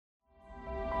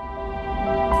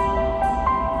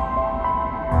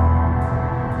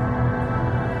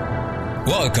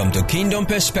Welcome to Kingdom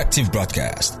Perspective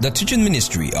Broadcast, the teaching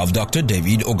ministry of Dr.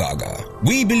 David Ogaga.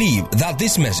 We believe that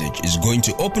this message is going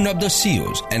to open up the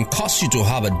seals and cause you to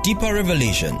have a deeper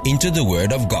revelation into the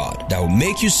Word of God that will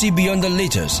make you see beyond the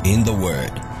letters in the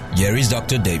Word. Here is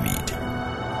Dr. David.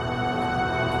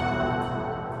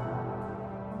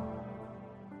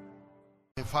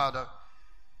 Father,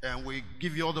 and we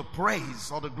give you all the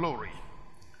praise, all the glory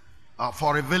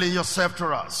for revealing yourself to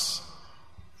us,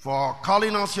 for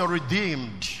calling us your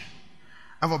redeemed,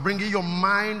 and for bringing your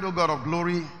mind, O God of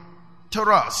glory, to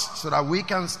us, so that we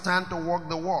can stand to walk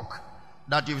the walk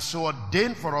that you've so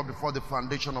ordained for us before the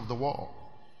foundation of the world.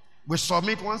 We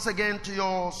submit once again to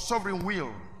your sovereign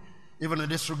will, even in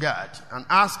this regard, and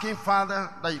asking, Father,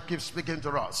 that you keep speaking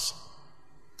to us.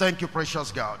 Thank you,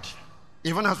 precious God.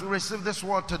 Even as we receive this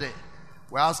word today,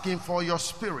 we're asking for your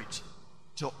Spirit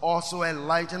to also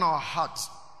enlighten our hearts.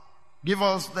 Give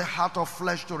us the heart of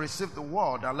flesh to receive the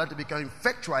word, and let it become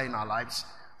effectual in our lives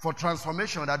for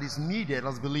transformation that is needed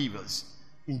as believers.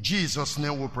 In Jesus'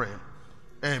 name we pray.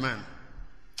 Amen.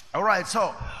 All right,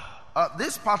 so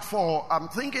this part 4, I'm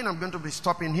thinking I'm going to be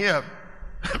stopping here.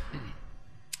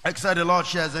 Except the Lord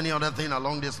shares any other thing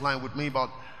along this line with me, but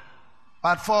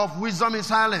part 4 of wisdom in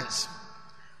silence.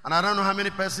 And I don't know how many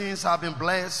persons have been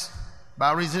blessed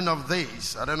by reason of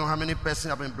this. I don't know how many persons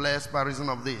have been blessed by reason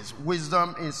of this.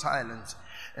 Wisdom in silence.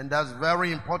 And that's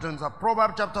very important. So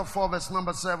Proverbs chapter 4 verse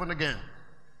number 7 again.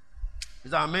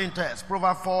 It's our main text.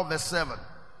 Proverbs 4 verse 7.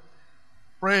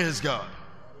 Praise God.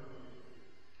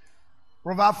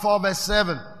 Proverbs 4 verse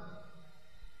 7.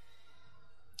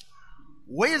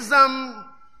 Wisdom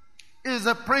is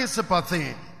a principal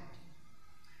thing.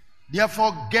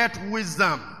 Therefore get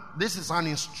wisdom. This is an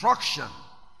instruction.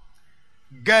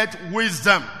 Get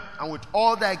wisdom. And with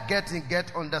all that getting,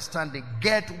 get understanding.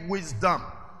 Get wisdom.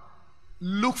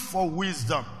 Look for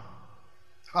wisdom.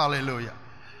 Hallelujah.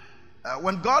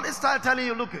 When God is started telling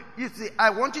you, look, you see, I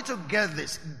want you to get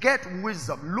this. Get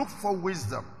wisdom. Look for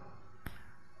wisdom.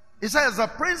 He says the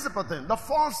principal thing, the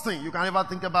first thing you can ever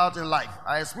think about in life.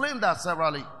 I explained that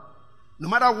severally. No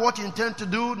matter what you intend to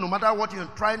do, no matter what you're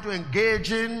trying to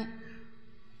engage in,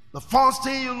 the first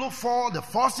thing you look for, the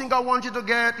first thing I want you to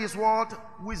get is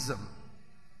what? Wisdom.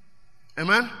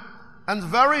 Amen? And it's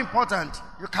very important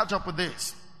you catch up with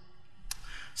this.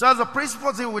 So as a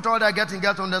principal thing with all that getting,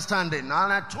 get understanding. And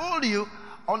I told you,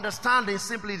 understanding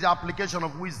simply is the application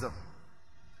of wisdom.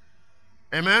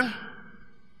 Amen?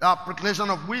 The application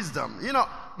of wisdom. You know,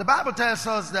 the Bible tells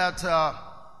us that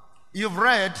you've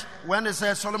read when it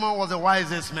says Solomon was the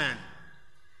wisest man.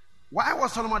 Why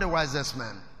was Solomon the wisest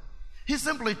man? He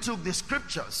simply took the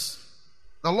scriptures,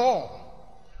 the law,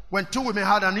 when two women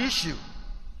had an issue,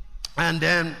 and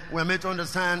then were made to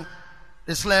understand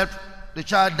they slept, the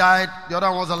child died, the other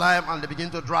one was alive, and they began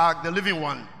to drag the living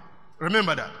one.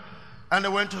 Remember that. And they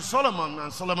went to Solomon,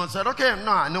 and Solomon said, okay,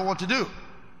 now I know what to do.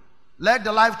 Let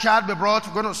the live child be brought.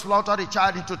 We're going to slaughter the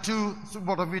child into two, so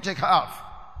both of you take half.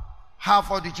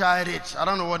 Half of the child each. I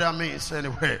don't know what that means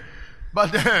anyway.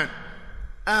 But then,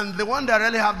 and the one that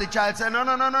really have the child said,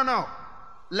 no.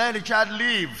 Let the child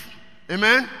live.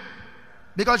 Amen?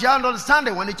 Because you have to understand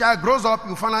it. When the child grows up,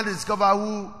 you finally discover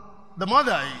who the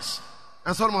mother is.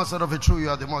 And Solomon said, of a true, you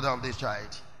are the mother of this child.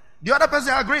 The other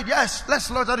person agreed, yes, let's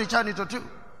slaughter the child into two.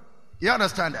 You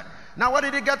understand that? Now, where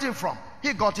did he get it from?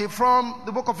 He got it from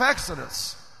the book of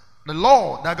Exodus. The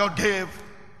law that God gave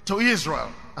to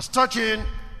Israel. As touching,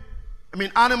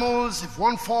 animals, if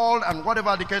one fall and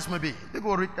whatever the case may be. You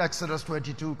go read Exodus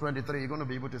 22, 23, you're going to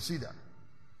be able to see that.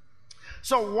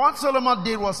 So what Solomon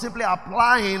did was simply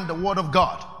applying the word of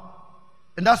God.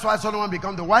 And that's why Solomon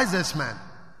became the wisest man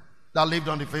that lived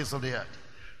on the face of the earth.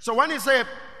 So when he said,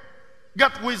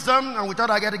 get wisdom, and we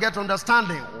thought I get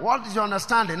understanding. What is your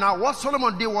understanding? Now what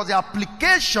Solomon did was the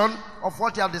application of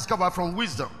what he had discovered from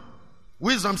wisdom.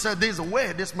 Wisdom said this is the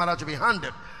way this matter to be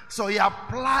handled. So he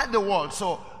applied the word.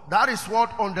 So that is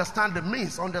what understanding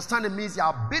means. Understanding means the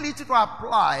ability to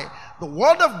apply the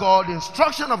word of God, the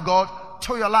instruction of God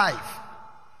to your life.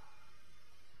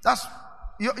 That's,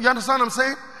 you understand what I'm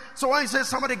saying? So when he says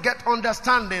somebody get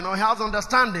understanding or has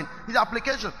understanding, his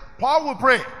application. Paul will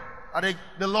pray that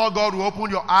the Lord God will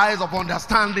open your eyes of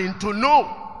understanding to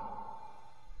know.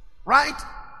 Right?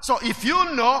 So if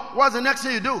you know, what's the next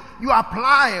thing you do? You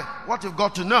apply what you've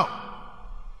got to know.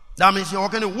 That means you're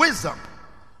walking in wisdom.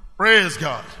 Praise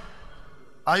God.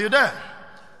 Are you there?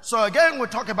 So again, we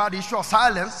talk about the issue of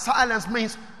silence. Silence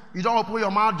means you don't open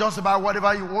your mouth just about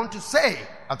whatever you want to say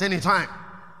at any time.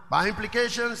 By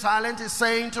implication, silence is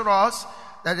saying to us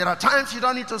that there are times you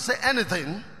don't need to say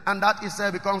anything, and that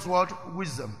itself becomes what?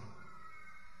 Wisdom.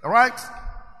 All right?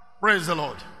 Praise the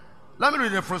Lord. Let me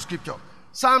read the first scripture.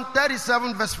 Psalm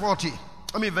 37 verse 30.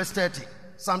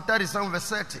 Psalm 37 verse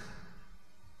 30.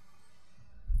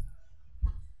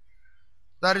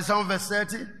 37 verse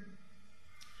 30.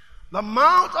 The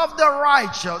mouth of the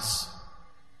righteous,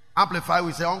 amplify,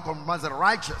 we say uncompromised, the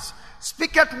righteous,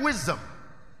 speaketh wisdom,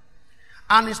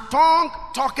 and his tongue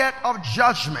talketh of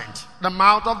judgment. The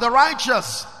mouth of the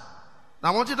righteous. Now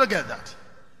I want you to get that.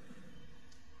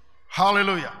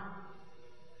 Hallelujah.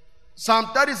 Psalm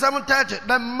 37:30.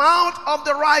 The mouth of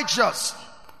the righteous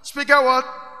speaketh what?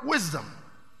 Wisdom.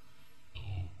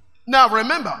 Now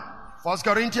remember, 1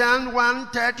 Corinthians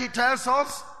 1:30 tells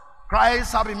us,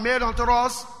 Christ has been made unto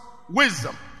us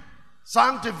wisdom,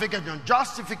 sanctification,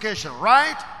 justification,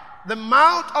 right? The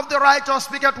mouth of the righteous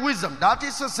speaketh wisdom. That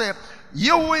is to say,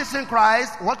 you who is in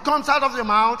Christ, what comes out of your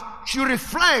mouth should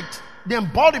reflect the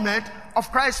embodiment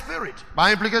of Christ's Spirit.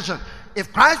 By implication,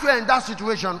 if Christ were in that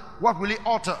situation, what will he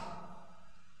utter?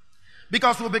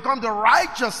 Because we become the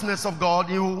righteousness of God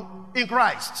in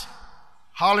Christ.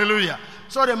 Hallelujah.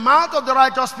 So the mouth of the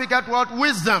righteous speaketh what?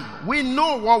 Wisdom. We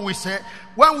know what we say.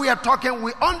 When we are talking,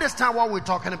 we understand what we're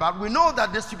talking about. We know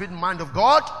that this is the mind of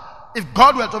God. If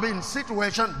God were to be in a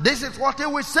situation, this is what he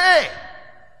will say.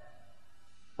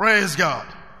 Praise God.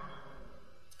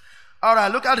 All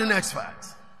right, look at the next fact.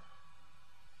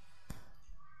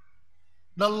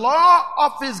 The law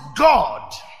of his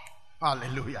God,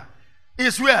 hallelujah,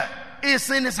 is where? Is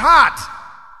in his heart.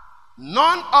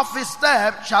 None of his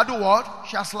steps shall do what?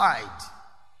 Shall slide.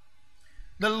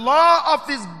 The law of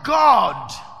his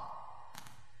God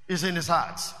is in his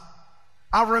heart.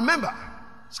 And remember,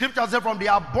 Scripture says, from the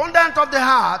abundance of the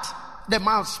heart, the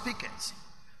mouth speaketh.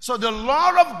 So the law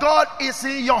of God is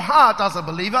in your heart as a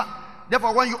believer.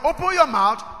 Therefore, when you open your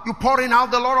mouth, you're pouring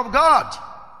out the law of God,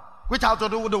 which has to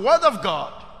do with the word of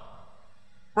God.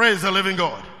 Praise the living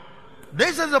God.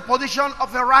 This is the position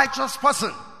of a righteous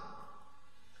person.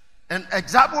 An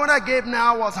example what I gave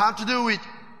now was how to do with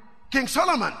King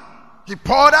Solomon. He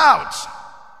poured out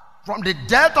from the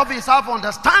depth of his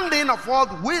self-understanding of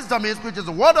what wisdom is, which is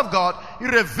the word of God. He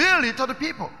revealed it to the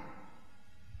people.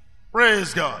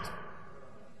 Praise God.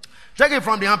 Take it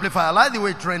from the Amplifier. I like the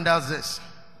way Trent does this.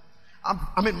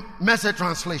 Message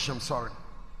translation, sorry.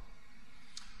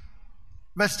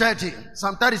 Verse 30.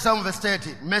 Psalm 37 verse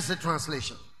 30. Message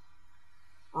translation.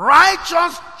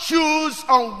 Righteous chews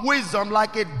on wisdom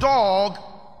like a dog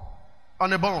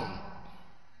on a bone.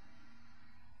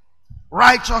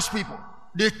 Righteous people,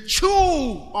 they chew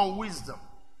on wisdom.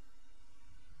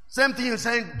 Same thing you're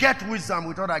saying, get wisdom.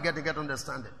 We thought I get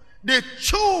understanding. They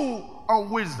chew on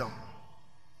wisdom.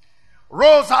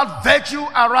 Rolls out virtue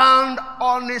around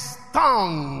on his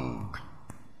tongue.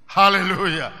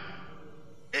 Hallelujah.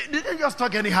 It didn't just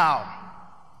talk anyhow.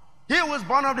 He who was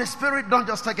born of the Spirit don't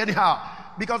just talk anyhow.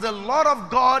 Because the Lord of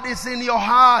God is in your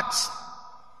heart.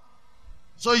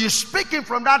 So you're speaking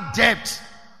from that depth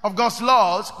of God's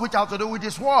laws, which have to do with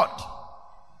his word.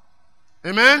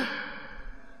 Amen?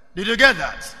 Did you get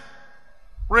that?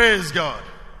 Praise God.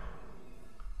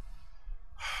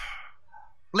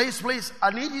 Please,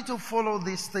 I need you to follow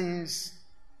these things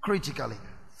critically.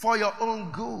 For your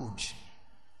own good.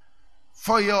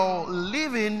 For your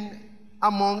living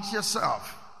amongst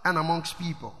yourself and amongst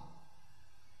people.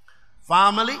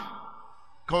 Family,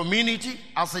 community,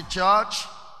 as a church,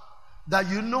 that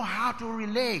you know how to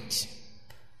relate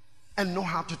and know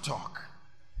how to talk.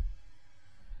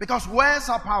 Because words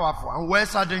are powerful and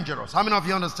words are dangerous. How many of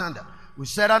you understand that? We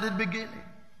said at the beginning,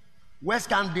 words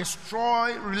can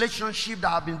destroy relationships that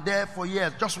have been there for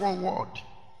years. Just one word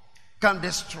can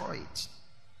destroy it.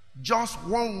 Just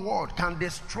one word can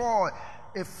destroy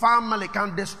a family,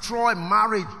 can destroy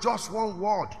marriage. Just one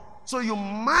word. So you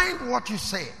mind what you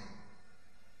say.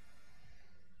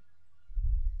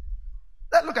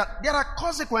 Let's look at, there are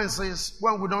consequences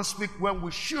when we don't speak when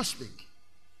we should speak.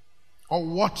 Or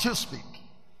what to speak.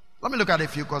 Let me look at a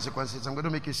few consequences. I'm going to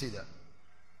make you see that.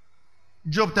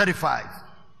 Job 35,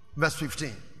 verse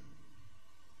 15.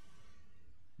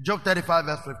 Job 35,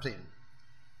 verse 15.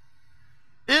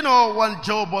 You know, when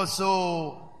Job was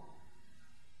so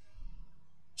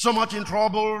much in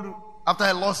trouble, after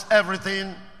he lost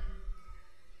everything,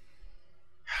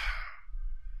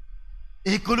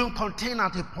 he couldn't contain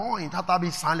at a point after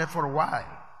being silent for a while.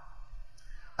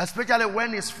 Especially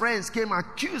when his friends came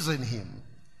accusing him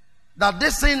that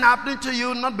this sin happening to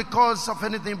you not because of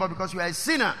anything but because you are a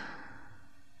sinner.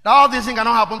 That all these things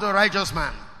cannot happen to a righteous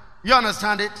man. You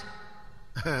understand it?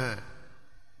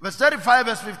 Verse 35,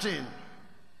 verse 15.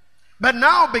 But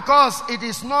now because it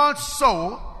is not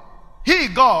so, he,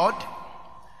 God,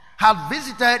 had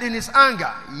visited in his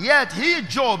anger, yet he,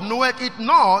 Job, knoweth it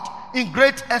not in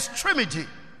great extremity.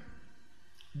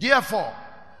 Therefore,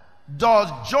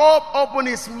 does Job open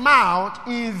his mouth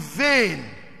in vain?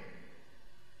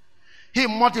 He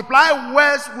multiplied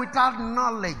words without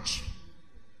knowledge.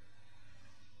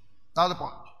 That's the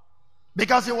point.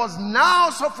 Because he was now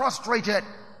so frustrated.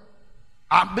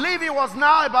 I believe he was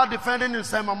now about defending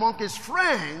himself among his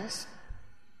friends.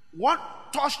 What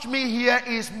touched me here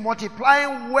is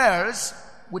multiplying words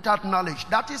without knowledge.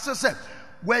 That is to say,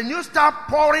 when you start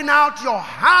pouring out your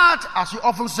heart, as you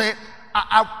often say,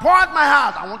 I poured my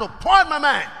heart, I want to pour out my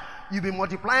mind, you'll be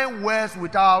multiplying words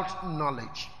without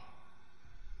knowledge.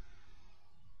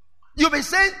 You'll be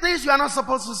saying things you are not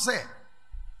supposed to say.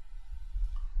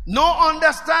 No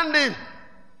understanding.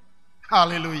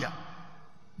 Hallelujah.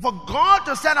 For God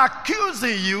to start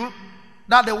accusing you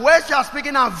that the words you are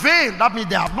speaking are vain, that means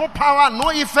they have no power, no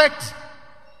effect.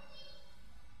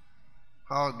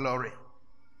 Oh, glory.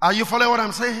 Are you following what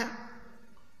I'm saying here?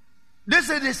 This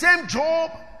is the same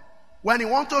Job. When he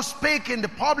wants to speak in the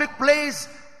public place,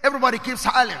 everybody keeps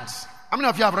silent. How many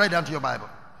of you have read that in your Bible?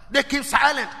 They keep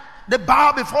silent. They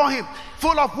bow before him,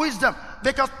 full of wisdom.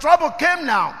 Because trouble came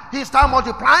now. He started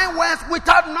multiplying words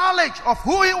without knowledge of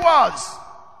who he was.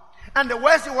 And the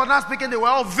words he was not speaking, they were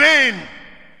all vain,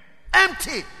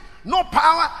 empty, no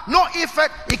power, no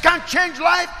effect. He can't change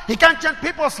life. He can't change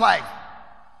people's life.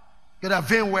 They are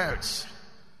vain words.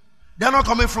 They're not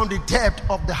coming from the depth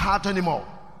of the heart anymore.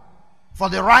 For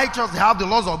the righteous, they have the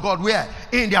laws of God where?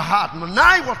 In their heart.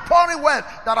 Now he was pouring words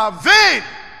that are vain.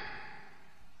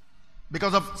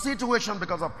 Because of situation,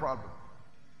 because of problem.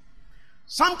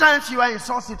 Sometimes you are in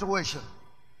such situation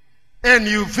and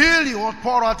you feel you want to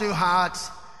pour out your heart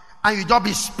and you just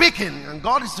be speaking, and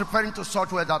God is referring to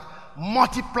such words that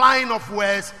multiplying of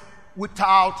words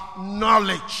without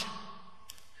knowledge.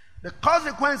 The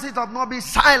consequences of not being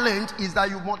silent is that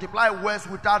you multiply words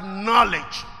without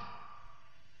knowledge.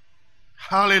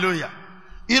 Hallelujah.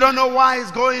 You don't know why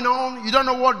it's going on. You don't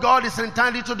know what God is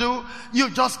intending to do.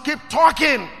 You just keep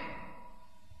talking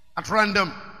at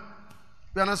random.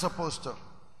 We are not supposed to.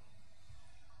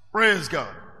 Praise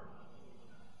God.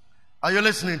 Are you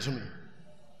listening to me?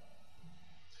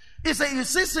 You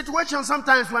see situations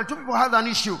sometimes when two people have an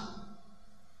issue.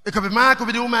 It could be man, it could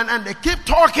be the woman, and they keep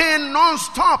talking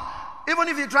non-stop. Even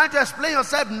if you try to explain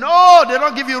yourself, no, they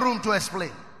don't give you room to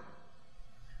explain.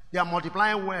 They are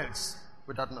multiplying words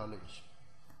without knowledge.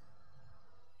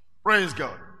 Praise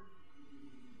God.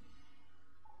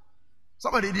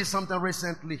 Somebody did something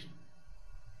recently.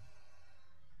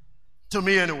 To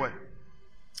me anyway.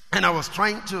 And I was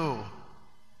trying to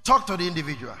talk to the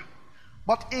individual.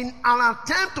 But in an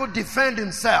attempt to defend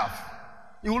himself,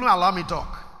 he wouldn't allow me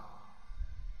talk.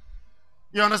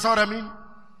 You understand what I mean?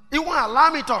 He won't allow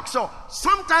me talk. So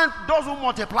sometimes those who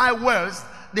multiply words,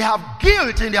 they have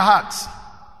guilt in their hearts.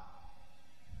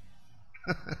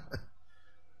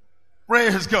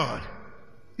 Praise God.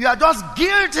 You are just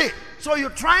guilty. So you're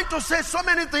trying to say so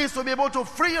many things to be able to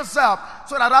free yourself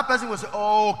so that that person will say,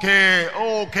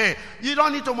 okay. You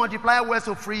don't need to multiply words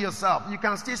to free yourself. You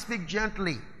can still speak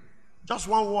gently. Just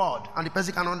one word and the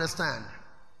person can understand.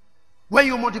 When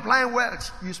you multiply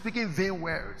words, you're speaking vain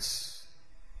words.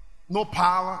 No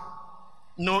power,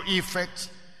 no effect,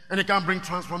 and it can't bring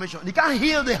transformation. It can't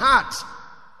heal the hearts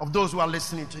of those who are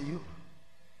listening to you.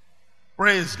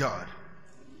 Praise God.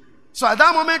 So at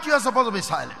that moment, you are supposed to be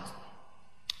silent.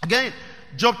 Again,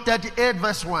 Job 38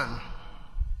 verse 1.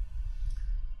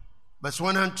 Verse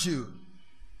 1 and 2.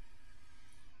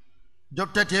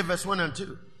 Job 38 verse 1 and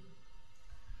 2.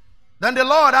 Then the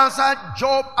Lord answered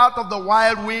Job out of the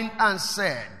wild wind and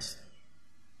said,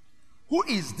 who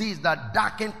is this that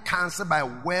darkened counsel by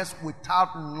words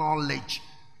without knowledge?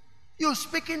 You're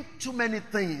speaking too many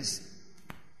things,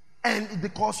 and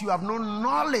because you have no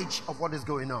knowledge of what is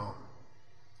going on.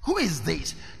 Who is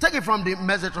this? Take it from the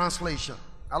Message translation.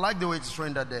 I like the way it's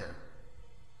rendered there.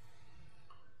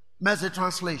 Message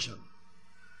translation.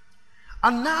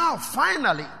 And now,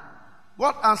 finally,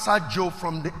 God answered Job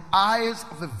from the eyes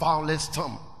of a violent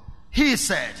storm. He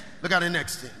said, look at the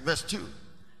next thing, verse 2.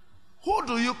 Who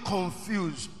do you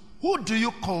confuse? Who do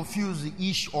you confuse the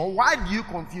issue? Or why do you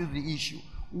confuse the issue?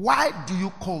 Why do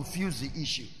you confuse the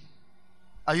issue?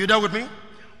 Are you there with me?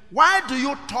 Why do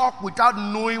you talk without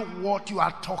knowing what you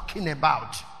are talking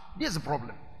about? This is the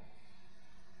problem.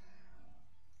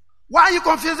 Why are you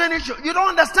confusing the issue? You don't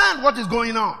understand what is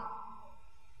going on.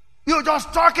 You're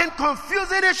just talking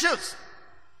confusing issues.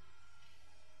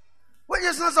 Which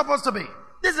is not supposed to be.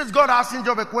 This is God asking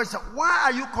Job a question. Why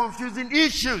are you confusing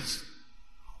issues?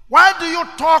 Why do you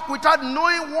talk without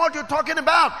knowing what you're talking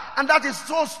about? And that is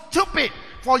so stupid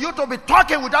for you to be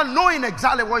talking without knowing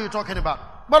exactly what you're talking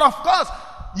about. But of course,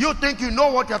 You think you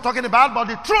know what you're talking about, but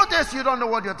the truth is you don't know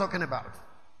what you're talking about.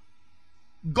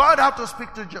 God had to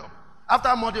speak to Job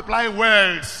after multiplying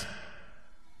words.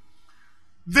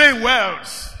 Vain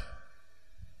words.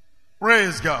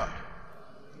 Praise God.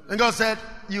 And God said,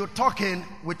 you're talking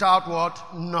without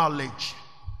what? Knowledge.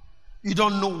 You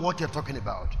don't know what you're talking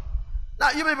about.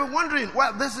 Now you may be wondering,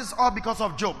 well, this is all because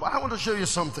of Job. But I want to show you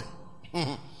something.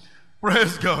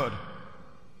 Praise God.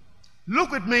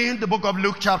 Look with me in the book of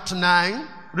Luke chapter 9,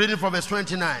 reading from verse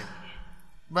 29.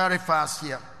 Very fast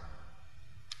here.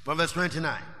 From verse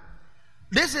 29.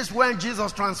 This is when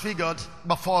Jesus transfigured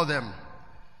before them.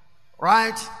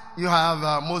 Right? You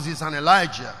have Moses and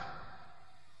Elijah.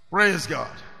 Praise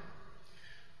God.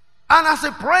 And as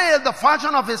he prayed, the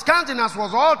fashion of his countenance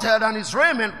was altered, and his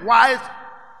raiment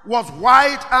was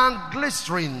white and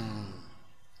glistering.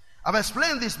 I've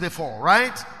explained this before,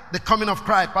 right? The coming of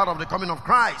Christ, part of the coming of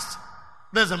Christ.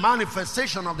 There's a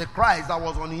manifestation of the Christ that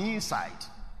was on the inside.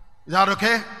 Is that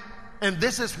okay? And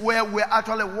this is where we're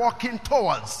actually walking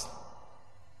towards.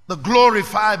 The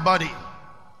glorified body.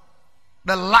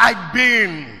 The light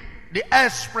being the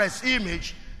express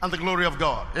image and the glory of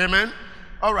God. Amen?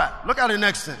 All right, look at the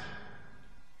next thing.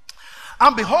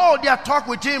 And behold, there talked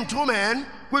with him 2 men,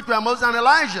 which were Moses and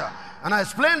Elijah. And I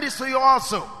explained this to you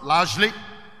also, largely.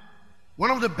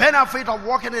 One of the benefits of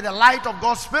walking in the light of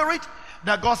God's Spirit,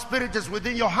 that God's Spirit is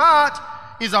within your heart,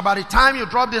 is that by the time you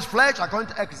drop this flesh, according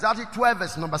to Exodus 12,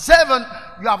 verse number 7,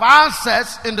 you have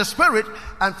access in the Spirit.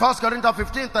 And 1 Corinthians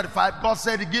 15:35, God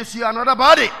said He gives you another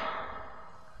body.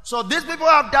 So these people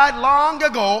have died long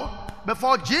ago,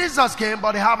 before Jesus came,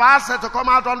 but they have access to come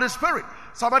out on the Spirit.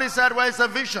 Somebody said, well, it's a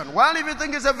vision. Well, if you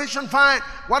think it's a vision, fine.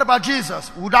 What about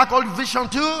Jesus? Would I call it vision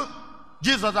too?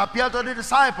 Jesus appeared to the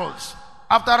disciples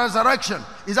after resurrection.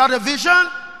 Is that a vision?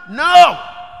 No.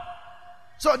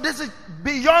 So this is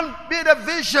beyond being a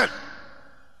vision.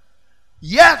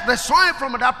 Yes, they saw it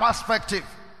from that perspective.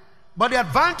 But the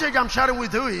advantage I'm sharing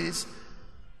with you is,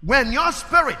 when your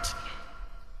spirit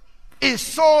is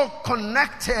so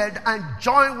connected and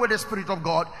joined with the Spirit of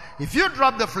God, if you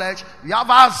drop the flesh, you have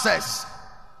access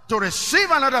to receive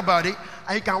another body,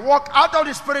 and you can walk out of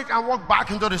the Spirit and walk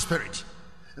back into the Spirit.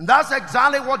 And that's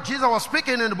exactly what Jesus was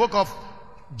speaking in the book of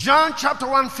John chapter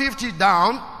 150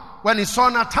 down, when he saw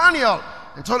Nathanael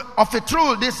and told, of a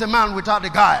truth, this is a man without a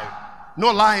guile,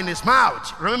 no lie in his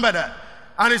mouth. Remember that.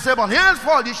 And he said, but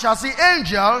henceforth you shall see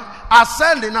angels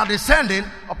ascending and descending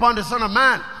upon the Son of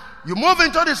Man. You move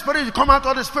into the Spirit, you come out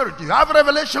of the Spirit. You have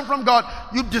revelation from God,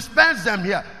 you dispense them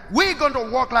here. We're going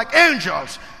to walk like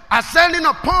angels. Ascending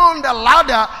upon the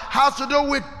ladder has to do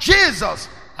with Jesus.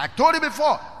 I told you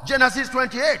before, Genesis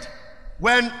 28.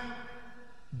 When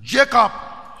Jacob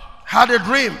had a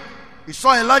dream, he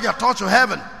saw Elijah touch to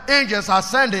heaven. Angels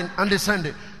ascending and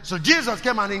descending. So Jesus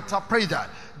came and interpreted that.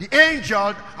 The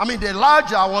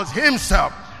Elijah was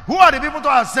himself. Who are the people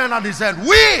to ascend and descend?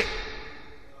 We!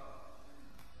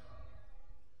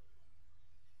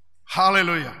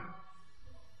 Hallelujah.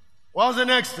 What's the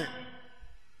next thing?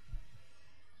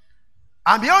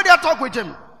 And behold, they talk with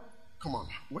him. Come on,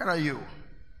 where are you?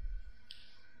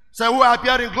 Say, who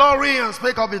appeared in glory and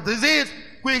spake of his disease,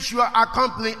 which you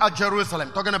accompany at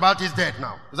Jerusalem. Talking about his death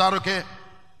now. Is that okay?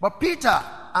 But Peter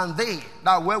and they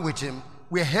that were with him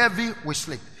were heavy with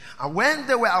sleep. And when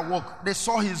they were awoke, they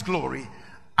saw his glory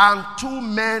and 2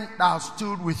 men that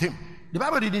stood with him. The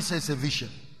Bible didn't say it's a vision.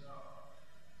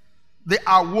 They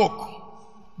awoke.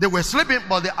 They were sleeping,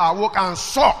 but they awoke and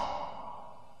saw.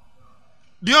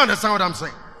 Do you understand what I'm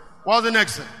saying? What's the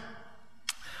next thing?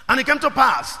 And it came to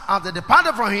pass, as they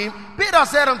departed from him, Peter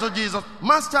said unto Jesus,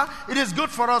 Master, it is good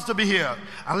for us to be here.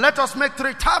 And let us make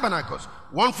 3 tabernacles.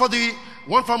 One for thee,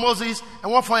 one for Moses,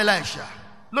 and one for Elisha.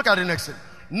 Look at the next thing.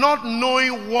 Not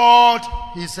knowing what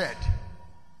he said.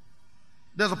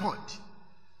 There's a point.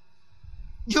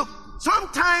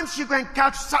 Sometimes you can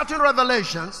catch certain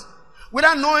revelations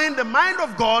without knowing the mind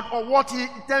of God or what He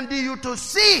intended you to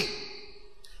see.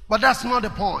 But that's not the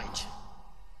point.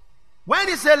 When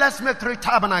He said, let's make 3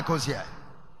 tabernacles here,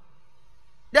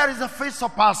 there is the Feast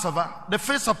of Passover, the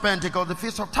Feast of Pentecost, the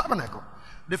Feast of Tabernacle.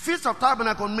 The Feast of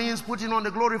Tabernacle means putting on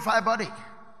the glorified body.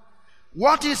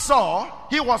 What He saw,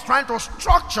 He was trying to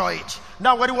structure it.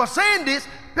 Now, when He was saying this,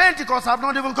 Pentecost have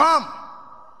not even come.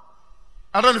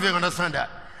 I don't know if you understand that.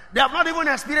 They have not even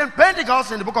experienced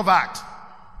Pentecost in the book of Acts.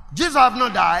 Jesus have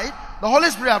not died. The Holy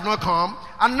Spirit have not come.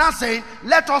 And now saying,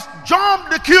 let us jump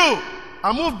the queue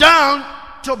and move down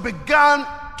to begin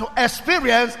to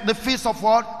experience the Feast of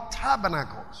what?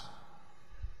 Tabernacles.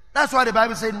 That's why the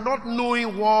Bible says, not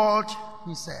knowing what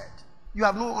He said. You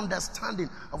have no understanding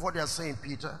of what they are saying,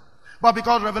 Peter. But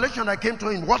because revelation that came to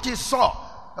him, what he saw,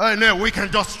 Oh, no, we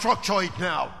can just structure it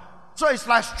now. So it's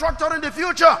like structuring the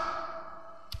future.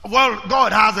 Well,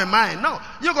 God has a mind. No,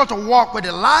 you got to walk with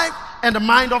the life and the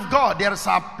mind of God. There is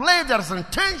a place, there is an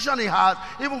intention He has,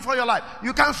 even for your life.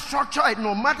 You can't structure it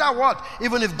no matter what.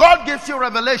 Even if God gives you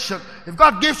revelation, if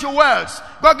God gives you words,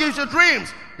 God gives you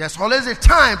dreams, there's always a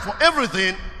time for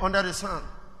everything under the sun.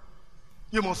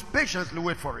 You must patiently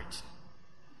wait for it.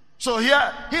 So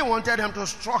here, He wanted them to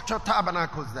structure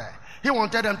tabernacles there. He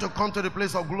wanted them to come to the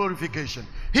place of glorification.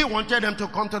 He wanted them to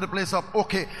come to the place of,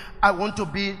 okay, I want to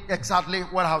be exactly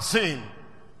what I've seen.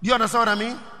 Do you understand what I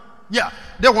mean? Yeah.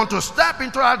 They want to step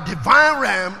into that divine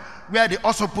realm where they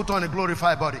also put on a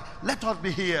glorified body. Let us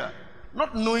be here,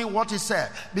 not knowing what He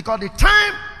said, because the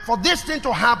time for this thing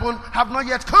to happen have not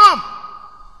yet come.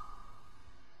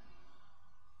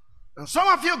 And some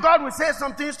of you, God will say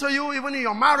some things to you, even in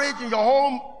your marriage, in your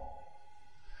home.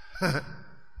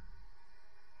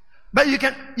 But you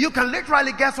can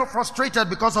literally get so frustrated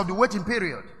because of the waiting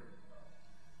period.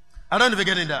 I don't know if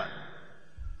you're getting that.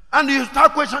 And you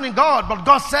start questioning God, but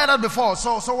God said that before.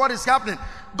 So what is happening?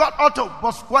 God auto,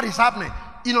 what is happening?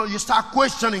 You start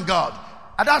questioning God.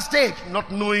 At that stage, not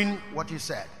knowing what He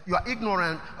said. You are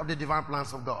ignorant of the divine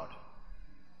plans of God.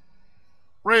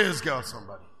 Praise God,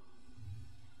 somebody.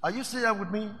 Are you still there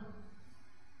with me?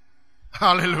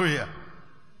 Hallelujah.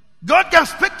 God can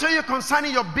speak to you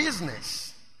concerning your business.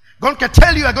 God can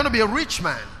tell you you're going to be a rich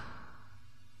man.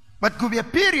 But it could be a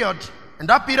period, and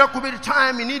that period could be the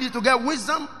time you need to get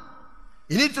wisdom.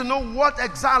 You need to know what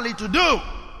exactly to do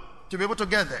to be able to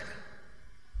get there.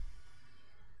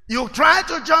 You try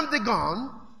to jump the gun,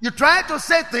 you try to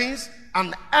say things,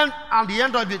 and at the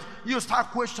end of it, you start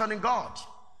questioning God,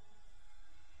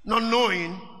 not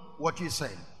knowing what He's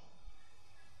saying.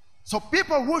 So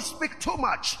people who speak too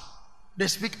much, they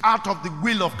speak out of the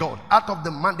will of God, out of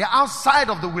the man. They're outside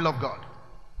of the will of God.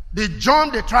 They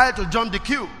try to jump the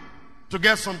queue to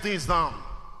get some things done.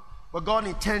 But God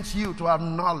intends you to have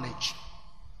knowledge.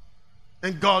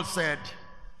 And God said,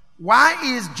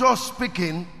 why is just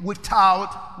speaking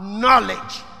without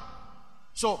knowledge?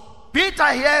 So Peter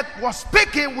here was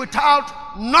speaking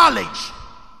without knowledge.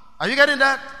 Are you getting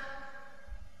that?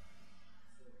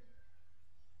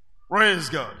 Praise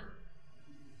God.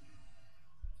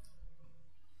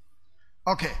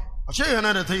 Okay, I'll show you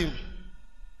another thing.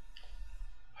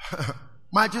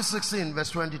 Matthew 16,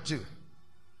 verse 22.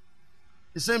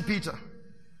 The same Peter.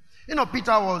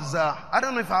 Peter was, I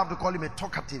don't know if I have to call him a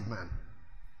talkative man.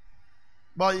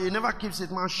 But he never keeps his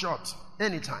mouth shut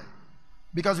anytime.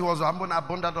 Because he was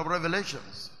abundant of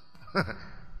revelations.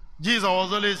 Jesus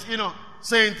was always,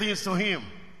 saying things to him.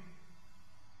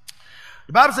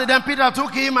 The Bible said, then Peter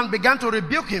took him and began to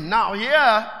rebuke him. Now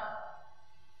here,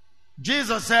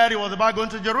 Jesus said He was about going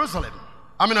to Jerusalem.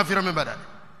 How many of you remember that?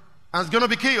 And He's going to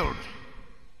be killed.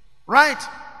 Right?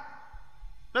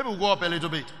 Maybe we'll go up a little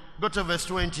bit. Go to verse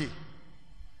 20.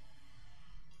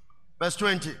 Verse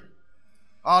 20.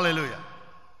 Hallelujah.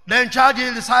 Then charging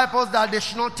the disciples that they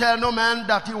should not tell no man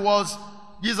that He was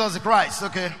Jesus Christ.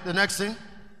 Okay, the next thing.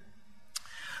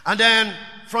 And then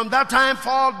from that time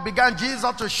forth began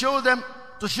Jesus to show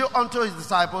unto His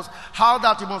disciples how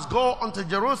that He must go unto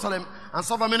Jerusalem and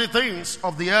suffer many things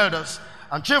of the elders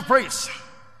and chief priests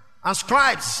and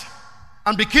scribes,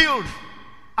 and be killed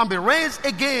and be raised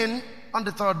again on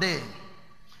the third day.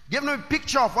 Give them a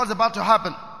picture of what's about to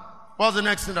happen. What's the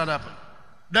next thing that happened?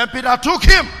 Then Peter took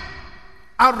him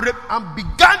and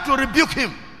began to rebuke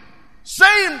him,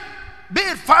 saying, be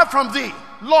it far from thee,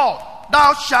 Lord,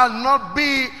 this shall not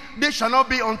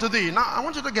be unto thee. Now I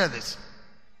want you to get this.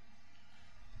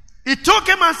 He took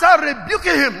him and started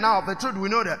rebuking him. Now the truth, we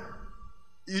know that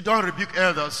you don't rebuke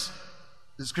elders,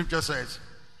 the scripture says.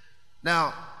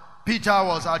 Now, Peter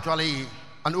was actually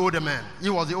an older man. He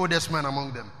was the oldest man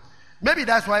among them. Maybe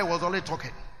that's why he was only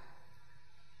talking.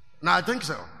 Now, I think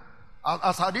so.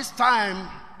 As at this time,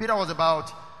 Peter was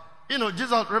about,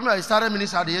 Jesus, remember, he started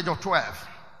ministry at the age of 12.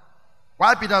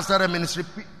 While Peter started ministry,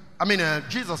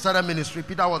 Jesus started ministry,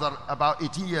 Peter was about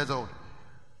 18 years old.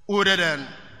 Older than,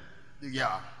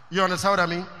 you understand what I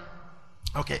mean?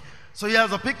 Okay, so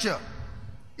here's a picture.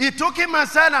 He took him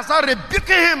aside and started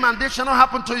rebuking him, and this shall not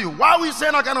happen to you. Why are we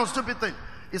saying that kind of stupid thing?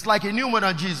 It's like he knew more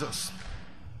than Jesus.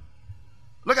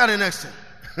 Look at the next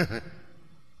thing.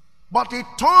 But he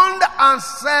turned and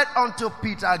said unto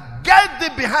Peter, get thee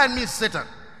behind me, Satan,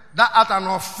 thou art an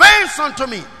offense unto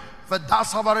me, for thou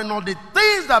sufferest not the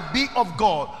things that be of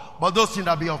God, but those things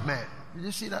that be of man. Did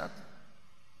you see that?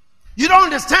 You don't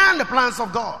understand the plans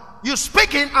of God. You're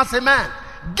speaking as a man.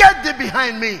 Get thee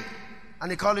behind me. And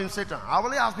he called him Satan. I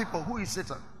will ask people, who is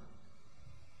Satan?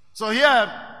 So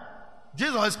here,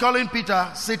 Jesus is calling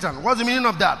Peter Satan. What's the meaning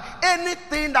of that?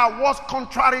 Anything that was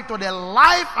contrary to the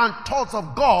life and thoughts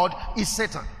of God is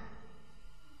Satan.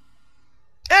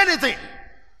 Anything.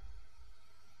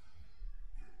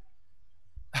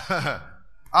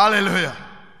 Hallelujah.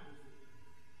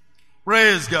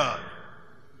 Praise God.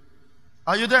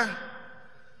 Are you there?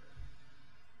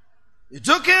 He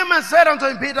took him and said unto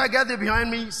him, Peter, get thee behind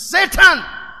me. Satan,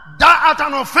 thou art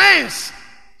an offense.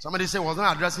 Somebody say he was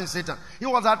not addressing Satan. He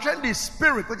was addressing the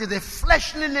spirit, which is the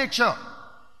fleshly nature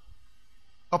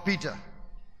of Peter.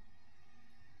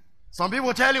 Some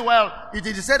people tell you, well, it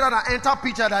is Satan that entered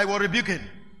Peter that I will rebuke him.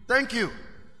 Thank you.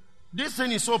 This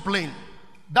thing is so plain.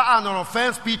 Thou art an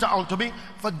offense, Peter, unto me,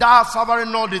 for thou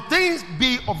sovereign not the things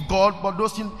be of God, but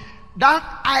those things.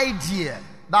 That idea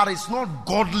that is not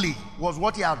godly was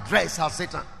what he addressed as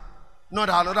Satan. Not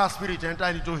another spirit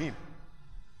entered into him.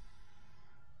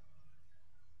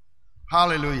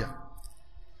 Hallelujah.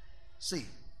 See,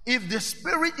 if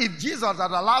Jesus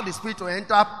had allowed the spirit to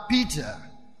enter Peter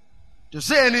to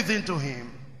say anything to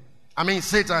him,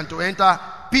 Satan to enter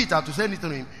Peter to say anything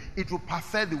to him, it will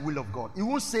perfect the will of God. He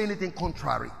won't say anything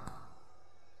contrary.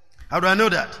 How do I know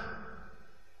that?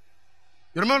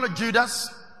 You remember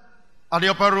Judas at the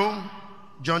upper room,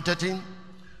 John 13?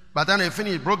 By the time he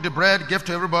finished, he broke the bread, gave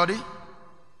to everybody.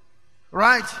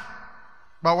 Right?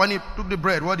 But when he took the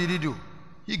bread, what did he do?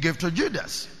 He gave to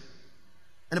Judas.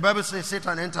 And the Bible says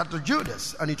Satan entered to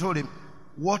Judas and he told him,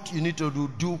 what you need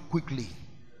to do quickly.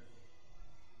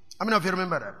 How many of you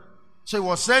remember that? So he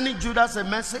was sending Judas a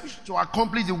message to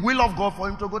accomplish the will of God for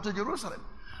him to go to Jerusalem.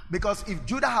 Because if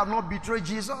Judas had not betrayed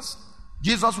Jesus,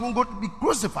 Jesus won't go to be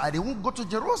crucified. He won't go to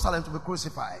Jerusalem to be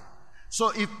crucified. So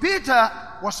if Peter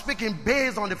was speaking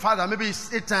based on the fact that maybe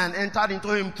Satan entered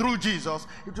into him through Jesus,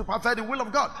 it will perfect the will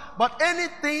of God. But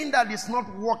anything that is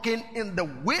not working in the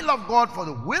will of God for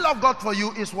the will of God for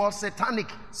you is what? Satanic.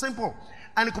 Simple.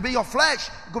 And it could be your flesh.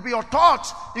 It could be your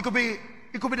thoughts. It could be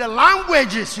the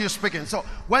languages you're speaking. So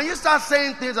when you start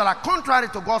saying things that are contrary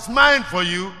to God's mind for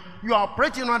you, you are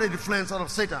operating under the influence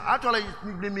of Satan. Actually,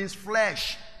 it means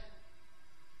flesh.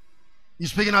 You're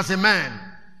speaking as a man.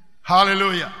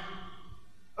 Hallelujah.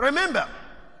 Remember,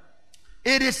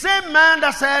 it is the same man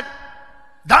that said,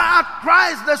 thou art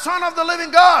Christ, the Son of the living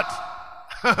God.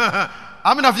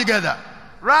 How many of you get that?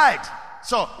 Right.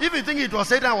 So, if you think it was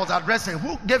Satan was addressing,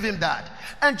 who gave him that?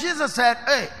 And Jesus said,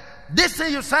 hey, this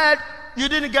thing you said, you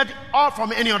didn't get it all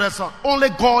from any other son. Only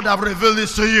God have revealed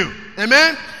this to you.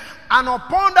 Amen? And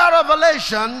upon that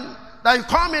revelation, that you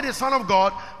call me the Son of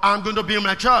God, I'm going to build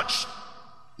my church.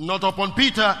 Not upon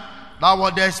Peter, that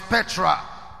was there's Petra,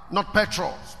 not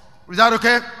Petros. Is that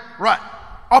okay? Right.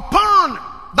 Upon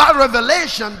that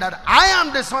revelation that I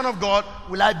am the Son of God,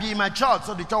 will I be in my church?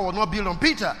 So the church will not build on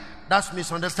Peter. That's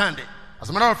misunderstanding. As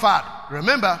a matter of fact,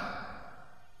 remember,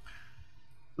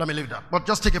 let me leave that. But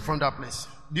just take it from that place.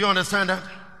 Do you understand that?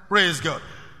 Praise God.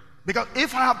 Because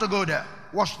if I have to go there,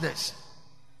 watch this.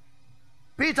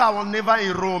 Peter was never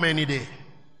in Rome any day.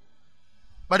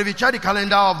 But if you check the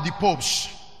calendar of the popes,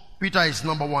 Peter is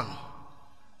number one.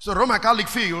 So Roman Catholic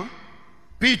feel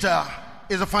Peter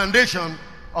is the foundation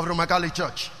of the Roman Catholic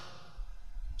Church.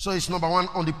 So he's number one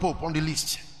on the Pope, on the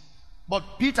list.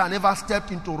 But Peter never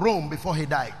stepped into Rome before he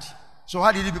died. So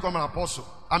how did he become an apostle?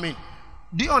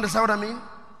 Do you understand what I mean?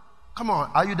 Come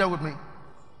on, are you there with me?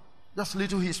 Just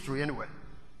little history anyway.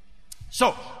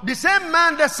 So, the same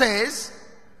man that says,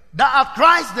 that art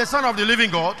Christ, the Son of the living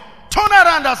God, turn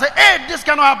around and say, hey, this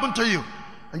cannot happen to you.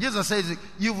 And Jesus says,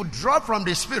 you will drop from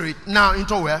the spirit now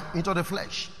into where? Into the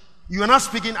flesh. You are not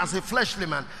speaking as a fleshly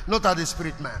man, not as a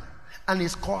spirit man. And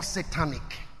it's called satanic.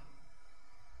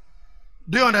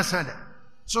 Do you understand that?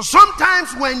 So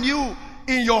sometimes when you,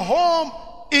 in your home,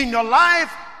 in your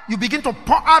life, you begin to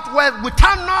pour out wealth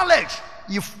without knowledge,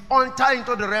 you enter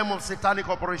into the realm of satanic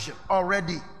operation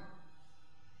already.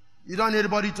 You don't need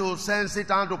anybody to send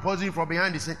Satan to poison you from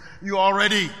behind the scene. You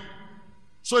already.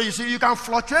 So you see, you can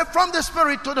fluctuate from the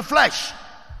spirit to the flesh.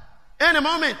 Any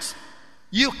moment.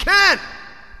 You can.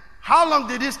 How long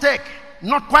did this take?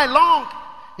 Not quite long.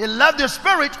 He left the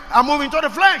spirit and moved into the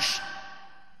flesh.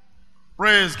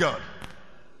 Praise God.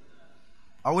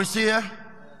 Are we still here?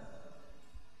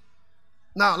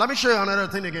 Now, let me show you another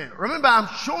thing again. Remember, I'm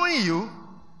showing you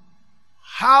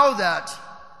how that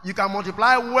you can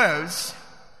multiply words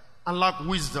and lack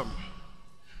wisdom.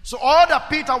 So all that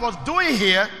Peter was doing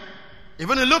here,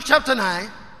 even in Luke chapter 9,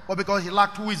 was because he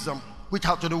lacked wisdom, which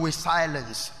had to do with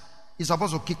silence. He's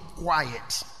supposed to keep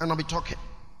quiet and not be talking.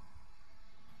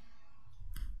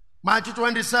 Matthew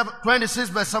 26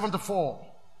 verse 74.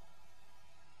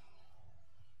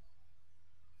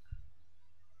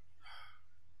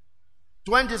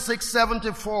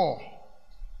 2674.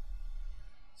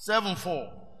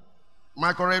 74. Am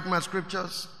I correct, my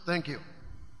scriptures? Thank you.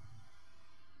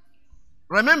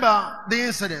 Remember the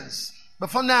incidents. But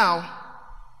for now,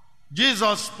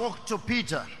 Jesus spoke to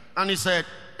Peter and he said,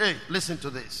 hey, listen to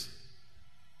this.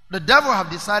 The devil have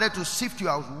decided to sift you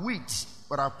as wheat,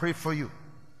 but I pray for you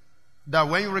that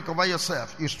when you recover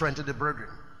yourself, you strengthen the brethren.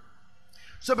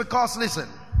 So because, listen,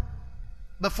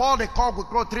 before the cock will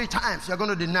crow 3 times, you're going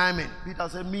to deny me. Peter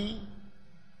said, me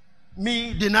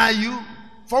deny you?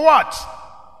 For what?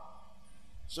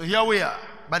 So here we are.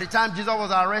 By the time Jesus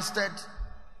was arrested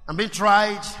and being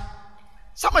tried,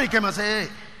 somebody came and said,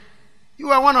 hey, you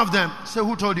are one of them. Say,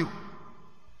 who told you?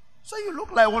 So you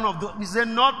look like one of them. He said,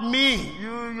 not me.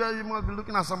 You must be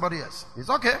looking at somebody else. It's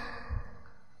okay.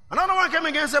 Another one came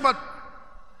again and said, but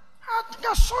I think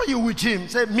I saw you with him.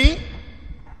 Say, me?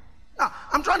 Now,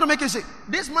 I'm trying to make you see,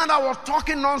 this man that was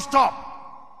talking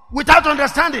non-stop without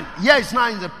understanding, here is now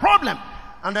in the problem.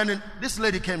 And then this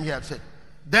lady came here and said,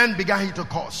 then began he to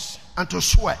curse and to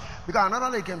swear. Because another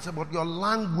lady came and said, but your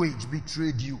language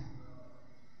betrayed you.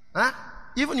 Huh?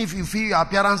 Even if you feel your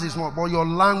appearance is small, but your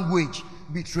language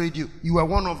betrayed you. You were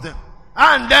one of them.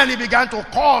 And then he began to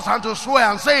curse and to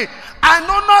swear and say, I know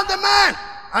not the man.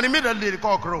 And immediately the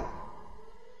cock crowed.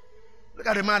 Look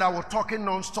at the man that was talking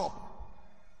non-stop.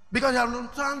 Because he had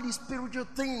understood the spiritual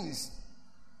things.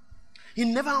 He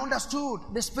never understood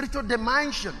the spiritual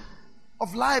dimension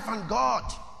of life and God.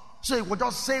 So he was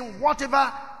just saying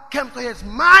whatever came to his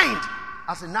mind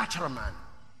as a natural man.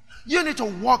 You need to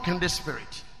walk in the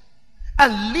spirit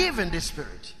and live in the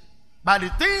spirit. By the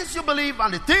things you believe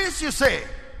and the things you say.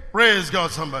 Praise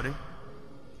God, somebody.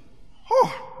 Whew,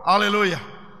 hallelujah.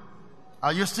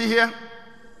 Are you still here?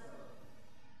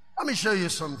 Let me show you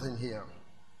something here.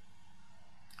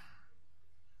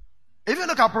 If you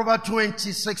look at Proverbs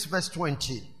 26 verse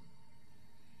 20.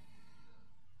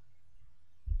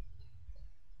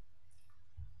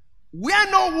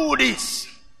 Where no wood is,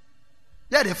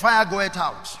 there the fire goeth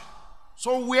out.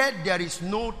 So where there is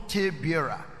no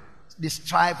tale-bearer, the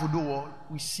strife will do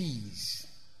what? We cease.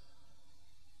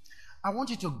 I want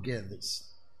you to get this.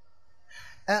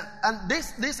 And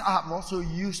this I have also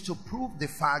used to prove the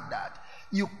fact that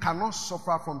you cannot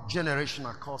suffer from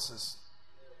generational curses.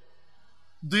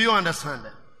 Do you understand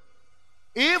that?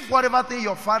 If whatever thing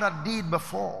your father did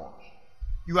before,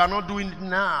 you are not doing it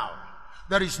now,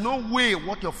 there is no way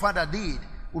what your father did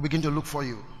will begin to look for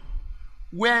you.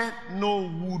 Where no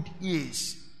wood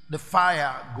is, the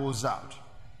fire goes out.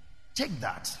 Take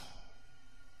that.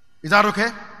 Is that okay?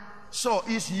 So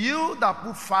it's you that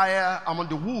put fire among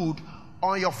the wood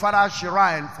on your father's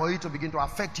shrine for it to begin to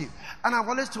affect you. And I've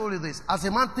always told you this. As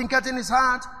a man thinketh in his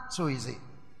heart, so is he.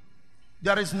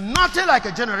 There is nothing like a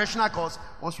generational curse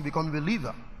once you become a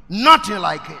believer. Nothing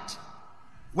like it.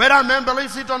 Whether a man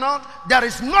believes it or not, there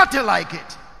is nothing like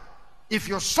it. If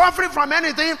you're suffering from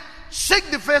anything, seek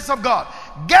the face of God.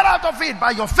 Get out of it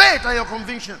by your faith and your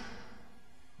conviction.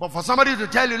 But for somebody to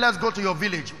tell you, let's go to your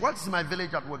village. What is my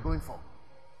village that we're going for?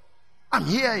 I'm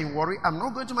here in Warri. I'm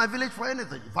not going to my village for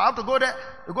anything. If I have to go there,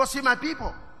 to go see my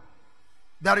people.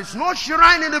 There is no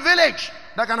shrine in the village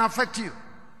that can affect you.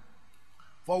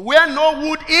 For where no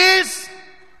wood is,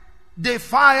 the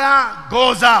fire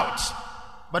goes out.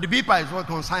 But the people is what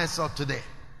concerns us today.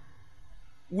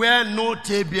 Where no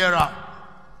tale-bearer,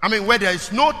 where there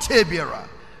is no tale-bearer,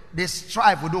 the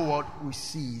strife will do what? We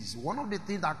cease. One of the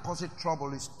things that causes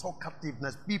trouble is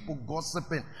talkativeness. People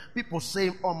gossiping. People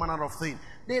saying all manner of things.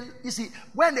 You see,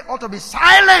 when they ought to be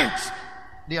silent,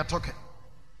 they are talking.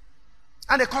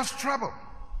 And they cause trouble.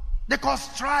 They cause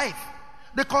strife.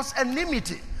 They cause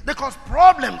enmity. They cause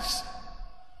problems.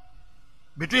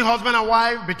 Between husband and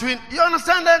wife, you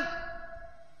understand that?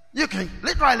 You can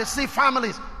literally see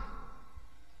families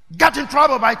get in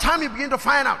trouble by the time you begin to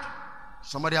find out.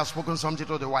 Somebody has spoken something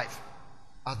to the wife.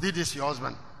 I did this to your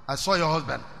husband. I saw your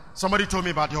husband. Somebody told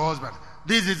me about your husband.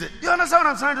 This is it. You understand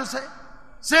what I'm trying to say?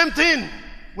 Same thing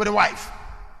with the wife.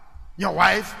 Your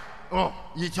wife. Oh,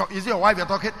 is it your wife you're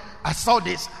talking? I saw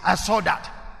this. I saw that.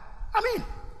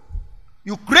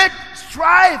 You create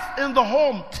strife in the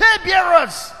home.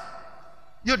 Tale-bearers.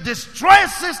 You destroy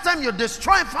system. You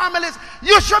destroy families.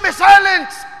 You should be silent.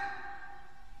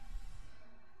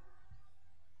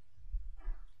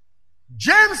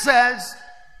 James says,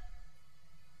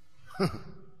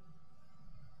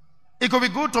 it could be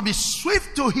good to be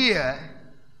swift to hear,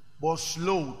 but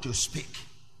slow to speak.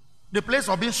 The place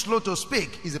of being slow to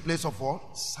speak is a place of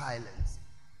what? Silence.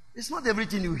 It's not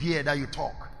everything you hear that you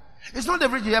talk. It's not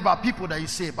everything you hear about people that you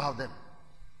say about them.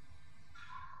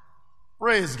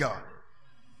 Praise God.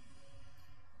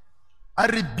 I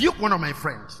rebuked one of my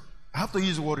friends. I have to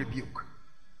use the word rebuke.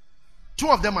 Two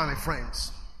of them are my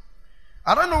friends.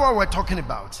 I don't know what we're talking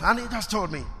about. And he just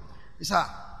told me, he said,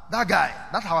 that guy,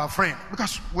 that's our friend,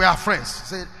 because we are friends. He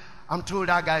said, I'm told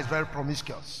that guy is very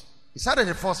promiscuous. He said it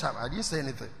the first time. I didn't say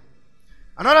anything.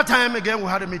 Another time again, we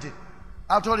had a meeting.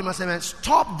 I told him, I said, man,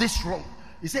 stop this wrong.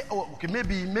 He said, oh, okay,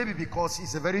 maybe because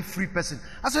he's a very free person.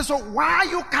 I said, so why are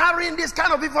you carrying this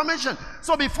kind of information?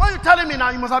 So before you telling me now,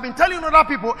 you must have been telling other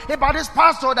people about this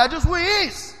pastor that is who he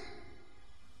is.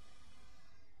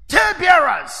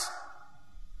 Talebearers.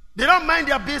 They don't mind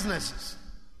their businesses.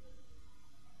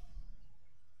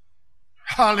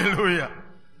 Hallelujah.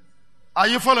 Are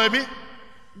you following me?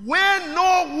 Where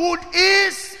no wood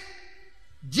is,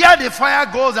 there the fire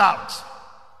goes out.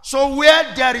 So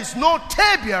where there is no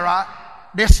talebearer,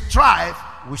 the strife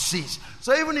will cease.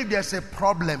 So even if there's a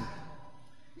problem,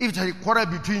 if there's a quarrel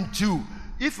between two,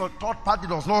 if a third party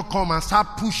does not come and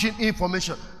start pushing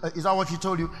information, is that what he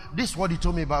told you? This is what he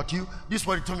told me about you. This is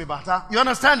what he told me about her. You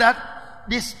understand that?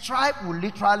 The strife will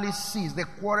literally cease. The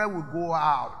quarrel will go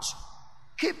out.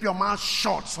 Keep your mouth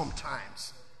shut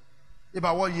sometimes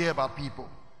about what you hear about people.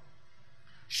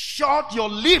 Shut your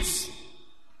lips.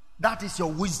 That is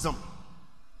your wisdom.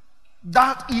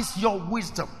 That is your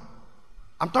wisdom.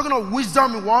 I'm talking of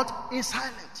wisdom in what? In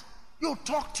silence. You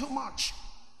talk too much.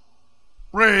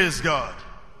 Praise God.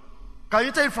 Can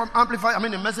you take it from Amplified?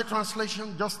 The Message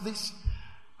translation, just this.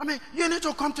 You need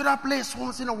to come to that place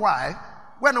once in a while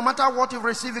where no matter what you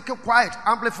receive, you keep quiet.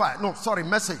 Amplified. No, sorry,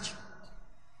 Message.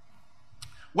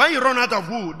 When you run out of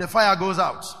wood, the fire goes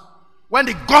out. When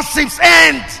the gossips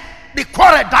end, the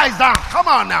quarrel dies down. Come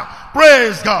on now.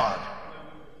 Praise God.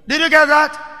 Did you get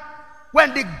that?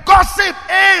 When the gossip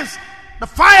ends, the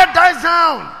fire dies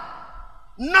down.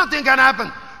 Nothing can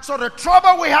happen. So the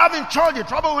trouble we have in church, the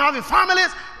trouble we have in families,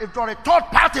 if there are a third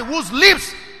party whose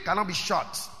lips cannot be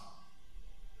shut.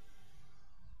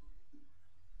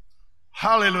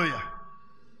 Hallelujah.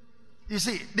 You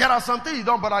see, there are some things you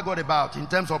don't bother God about in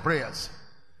terms of prayers.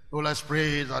 Oh, let's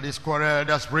pray that this quarrel,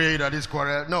 let's pray that this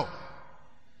quarrel. No.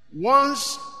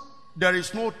 Once there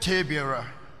is no talebearer,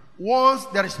 once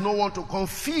there is no one to come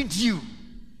feed you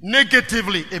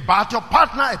negatively about your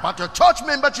partner, about your church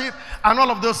membership, and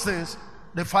all of those things,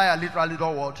 the fire literally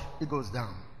does what? It goes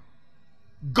down.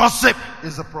 Gossip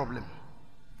is the problem.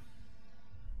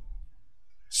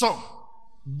 So,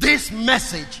 this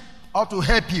message ought to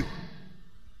help you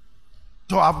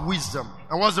to have wisdom.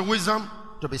 And what's the wisdom?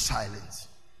 To be silent.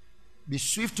 Be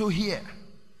swift to hear,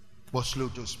 but slow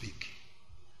to speak.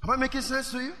 Am I making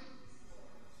sense to you?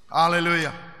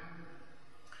 Hallelujah.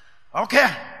 Okay.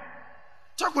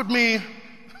 Talk with me.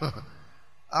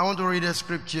 I want to read a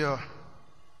scripture.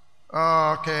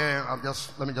 Okay,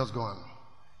 let me just go on.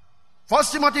 1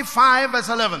 Timothy 5 verse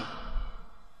 11.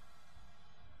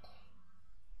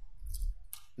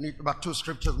 Need about two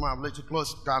scriptures more. I'll let you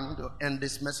close down to end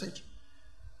this message.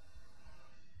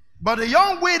 But the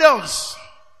young widows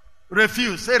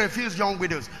refuse. Say refuse young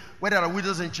widows. Where there are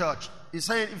widows in church. He's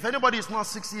saying if anybody is not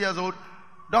 60 years old,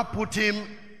 don't put him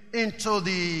into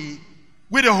the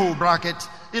widowhood bracket,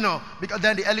 because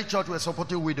then the early church were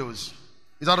supporting widows.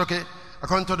 Is that okay?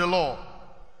 According to the law,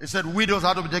 it said widows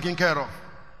have to be taken care of.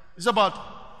 It's about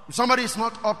if somebody is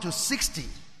not up to 60,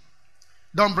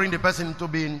 don't bring the person into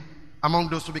being among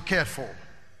those to be cared for.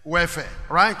 Welfare,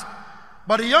 right?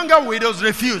 But the younger widows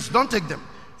refuse. Don't take them.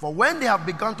 For when they have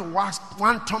begun to wax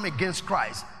one term against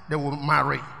Christ, they will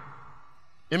marry.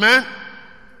 Amen?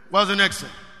 What's the next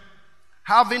thing?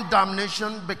 Having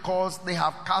damnation because they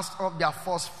have cast off their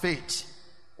first faith.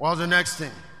 What's the next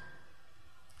thing?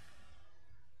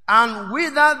 And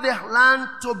wither they learn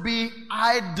to be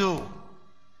idle,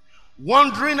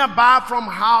 wandering about from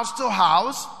house to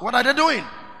house. What are they doing?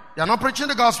 They are not preaching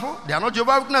the gospel. They are not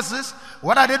Jehovah's Witnesses.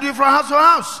 What are they doing from house to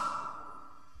house?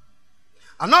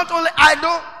 And not only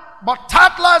idle, but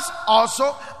tattlers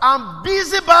also, and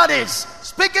busybodies,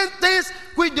 speaking things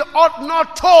which they ought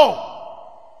not to.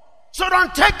 So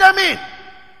don't take them in.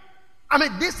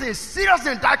 This is a serious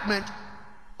indictment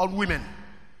on women.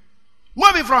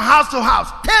 Moving from house to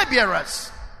house,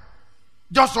 talebearers,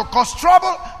 just to cause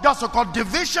trouble, just to cause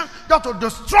division, just to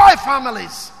destroy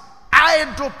families.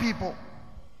 Idle people,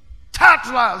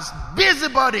 tattlers,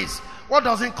 busybodies. What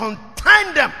doesn't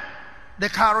contain them, they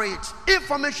carry it.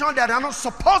 Information that they are not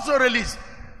supposed to release,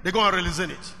 they're going to release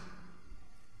it.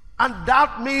 And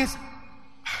that means,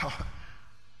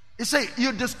 you see,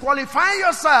 you disqualify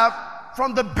yourself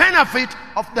from the benefit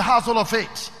of the household of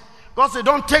faith. Because they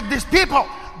don't take these people.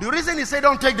 The reason he said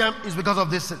don't take them is because of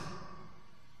this sin.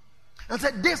 And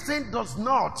said this sin does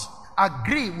not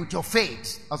agree with your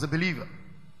faith as a believer.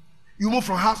 You move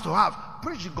from house to house.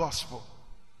 Preach the gospel.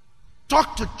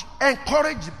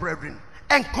 encourage the brethren,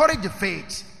 encourage the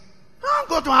faith. Don't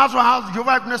go to house to house,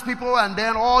 Jehovah's Witness people, and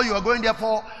then all you are going there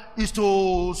for is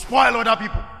to spoil other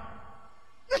people.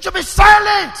 You should be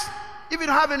silent. If you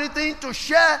don't have anything to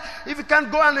share, if you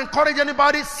can't go and encourage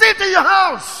anybody, sit in your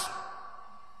house.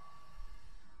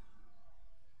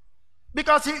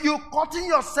 Because you're cutting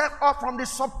yourself off from the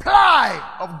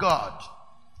supply of God.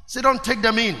 So don't take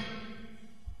them in.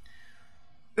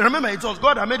 Remember, it was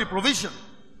God that made the provision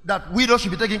that widows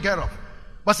should be taken care of.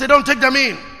 But say don't take them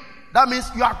in. That means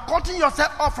you are cutting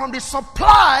yourself off from the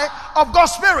supply of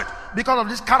God's Spirit because of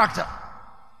this character.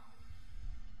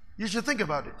 You should think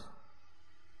about it.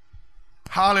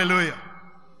 Hallelujah.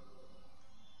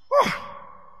 Oh,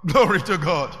 glory to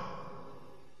God.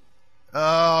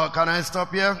 Can I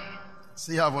stop here?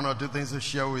 See, I have one or two things to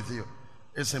share with you.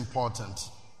 It's important.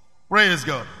 Praise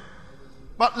God.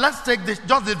 But let's take this,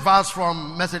 just this verse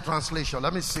from Message Translation.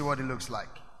 Let me see what it looks like.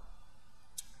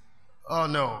 Oh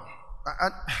no.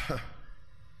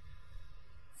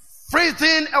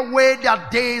 Freezing away their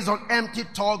days on empty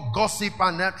talk, gossip,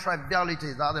 and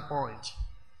trivialities. That's the point.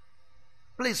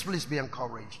 Please be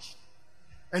encouraged.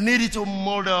 I need you to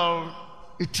model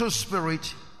a true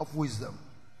spirit of wisdom.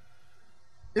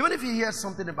 Even if you hear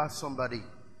something about somebody,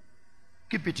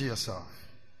 keep it to yourself.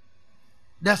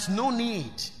 There's no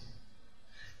need.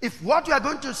 If what you are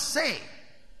going to say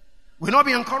will not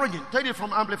be encouraging, take it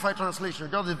from Amplified Translation,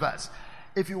 just the verse.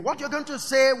 What you're going to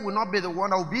say will not be the one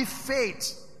that will be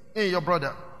faith in your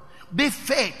brother, be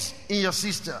faith in your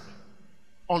sister.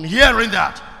 On hearing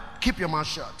that, keep your mouth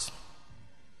shut.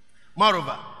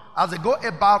 Moreover, as they go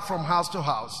about from house to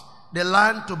house, they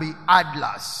learn to be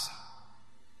idlers.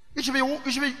 You should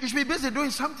be busy doing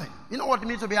something. You know what it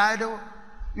means to be idle?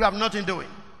 You have nothing doing.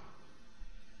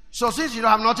 So since you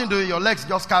don't have nothing doing, your legs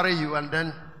just carry you and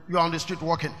then you're on the street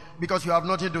walking because you have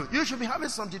nothing doing. You should be having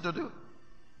something to do.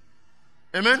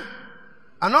 Amen?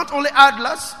 And not only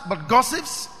idlers, but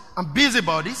gossips and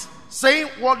busybodies, saying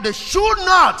what they should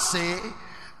not say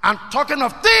and talking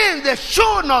of things they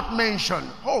should not mention.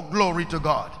 Oh, glory to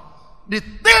God. The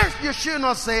things you should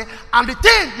not say and the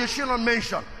things you should not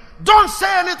mention. Don't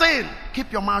say anything.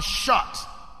 Keep your mouth shut.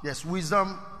 Yes,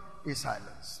 wisdom is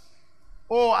silence.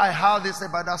 Oh, I heard this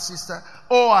about that sister.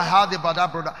 Oh, I heard about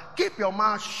that brother. Keep your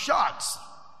mouth shut.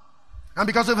 And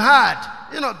because you've heard,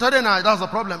 today night, that's the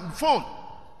problem. Phone.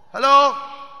 Hello?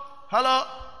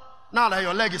 Now that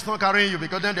your leg is not carrying you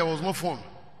because then there was no phone.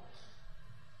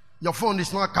 Your phone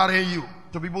is not carrying you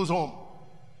to people's home.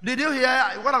 Did you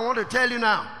hear what I want to tell you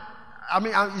now?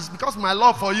 It's because of my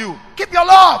love for you. Keep your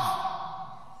love.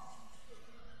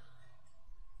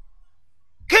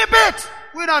 Keep it.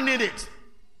 We don't need it.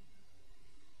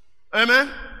 Amen.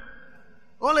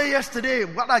 Only yesterday,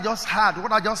 what I just had.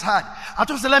 I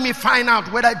just said, let me find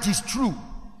out whether it is true.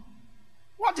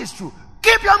 What is true?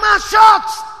 Keep your mouth shut.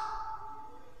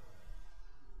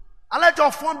 And let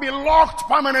your phone be locked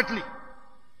permanently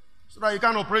so that you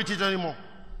can't operate it anymore.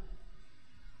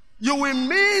 You will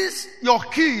miss your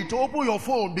key to open your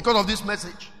phone because of this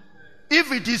message.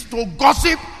 If it is to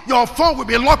gossip, your phone will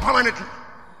be locked permanently.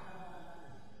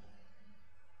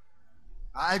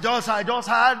 I just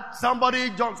had somebody.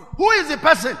 Who is the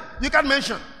person? You can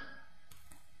mention.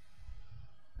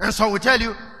 And so we tell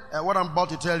you what I'm about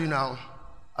to tell you now.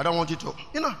 I don't want you to.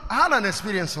 I had an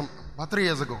experience about 3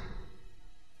 years ago.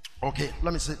 Okay,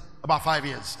 let me say about 5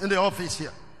 years in the office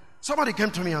here. Somebody came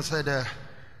to me and said,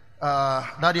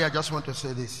 Daddy, I just want to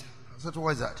say this. I said,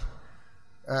 what is that?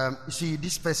 You see,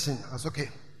 this person. I said, okay,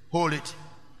 hold it.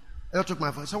 I took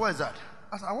my phone. I said, what is that?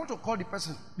 I said, I want to call the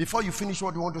person before you finish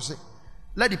what you want to say.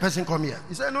 Let the person come here.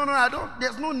 He said, no, I don't.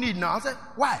 There's no need now. I said,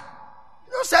 why?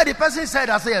 You said the person said,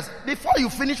 I said, yes. Before you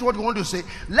finish what you want to say,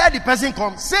 let the person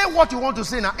come. Say what you want to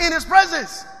say now in his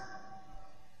presence.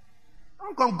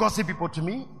 Don't come gossip people to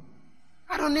me.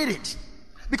 I don't need it.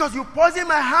 Because you poison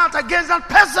my heart against that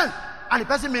person. And the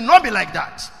person may not be like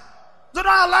that. So don't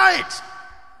allow it.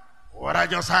 What I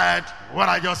just heard, what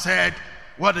I just said,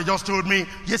 what they just told me.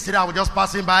 Yesterday I was just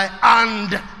passing by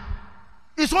and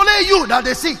it's only you that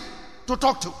they see to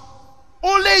talk to.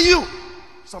 Only you.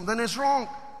 Something is wrong.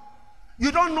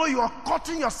 You don't know you are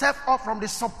cutting yourself off from the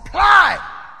supply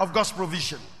of God's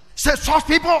provision. Say, such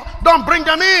people, don't bring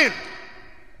them in.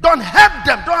 Don't help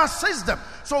them. Don't assist them.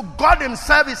 So God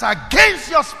himself is against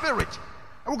your spirit.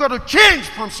 And we've got to change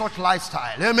from such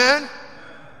lifestyle. Amen?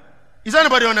 Is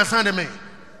anybody understanding me?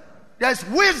 There's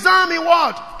wisdom in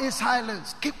what? In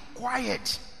silence. Keep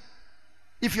quiet.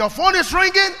 If your phone is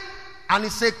ringing and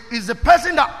it's the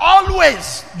person that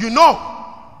always,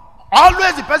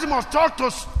 always the person must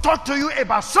talk to you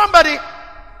about somebody,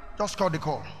 just call the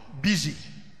call. Busy.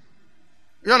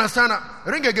 You understand that?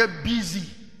 Ring get busy.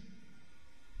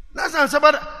 That's what I said,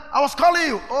 but I was calling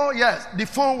you. Oh, yes, the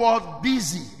phone was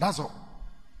busy. That's all.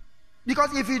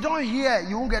 Because if you don't hear,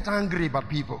 you won't get angry about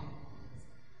people.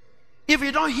 If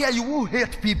you don't hear, you won't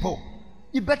hate people.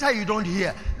 It's better you don't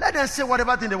hear. Let them say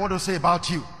whatever thing they want to say about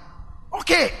you.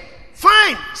 Okay,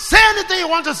 fine. Say anything you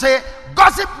want to say.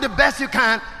 Gossip the best you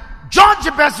can. Judge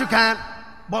the best you can.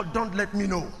 But don't let me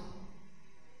know.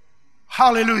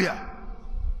 Hallelujah.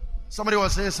 Somebody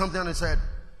was saying something and he said,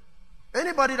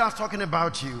 anybody that's talking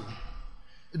about you,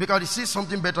 it's because he sees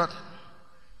something better.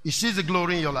 He sees the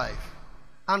glory in your life.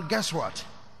 And guess what?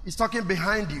 He's talking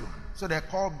behind you. So they're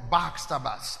called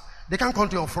backstabbers. They can't come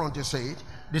to your front to say it.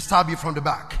 They stab you from the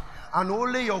back. And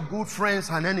only your good friends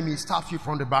and enemies stab you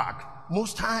from the back.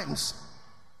 Most times.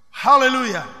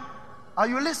 Hallelujah. Are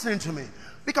you listening to me?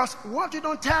 Because what you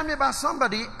don't tell me about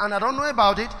somebody and I don't know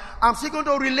about it, I'm still going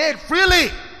to relate freely.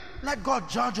 Let God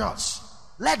judge us.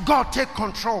 Let God take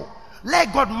control.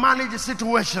 Let God manage the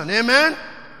situation. Amen?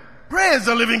 Praise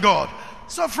the living God.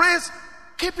 So friends,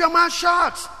 keep your mouth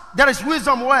shut. There is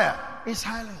wisdom where? In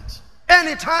silence.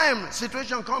 Anytime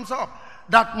situation comes up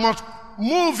that must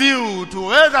move you to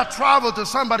either travel to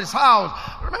somebody's house.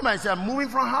 Remember I said moving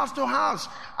from house to house.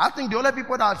 I think the only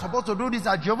people that are supposed to do this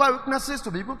are Jehovah's Witnesses,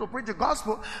 to be able to preach the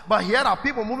gospel. But here are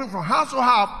people moving from house to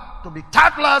house to be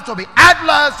tattlers, to be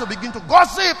idlers, to begin to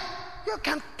gossip. You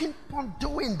can't keep on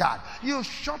doing that. You're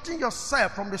shutting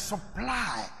yourself from the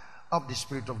supply of the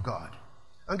Spirit of God.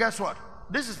 And guess what?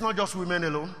 This is not just women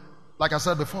alone, like I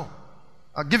said before.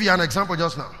 I'll give you an example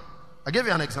just now. I'll give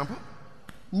you an example.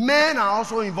 Men are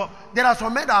also involved. There are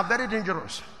some men that are very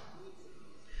dangerous.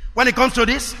 When it comes to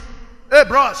this, hey,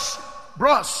 bros,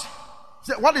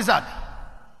 say, what is that?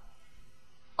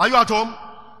 Are you at home?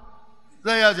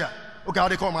 Yeah. Okay, how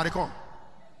they come?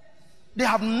 They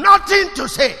have nothing to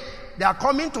say. They are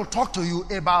coming to talk to you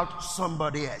about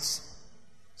somebody else.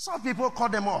 Some people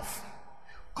cut them off.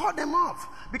 Cut them off.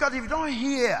 Because if you don't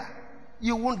hear,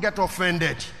 you won't get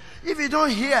offended. If you don't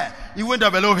hear, you won't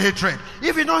develop hatred.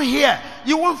 If you don't hear,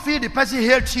 you won't feel the person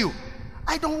hates you.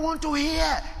 I don't want to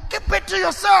hear. Keep it to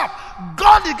yourself.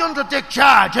 God is going to take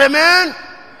charge. Amen?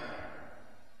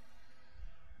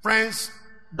 Friends,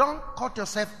 don't cut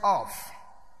yourself off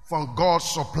from God's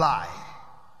supply.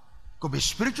 Could be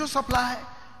spiritual supply,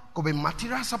 could be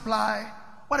material supply,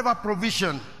 whatever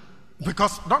provision.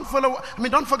 Because don't forget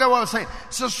what I'm saying.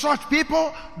 So such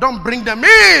people, don't bring them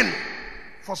in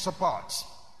for support.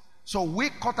 So we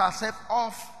cut ourselves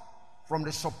off from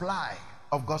the supply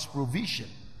of God's provision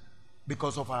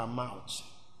because of our mouths.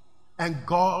 And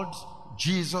God,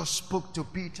 Jesus spoke to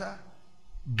Peter,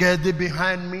 get thee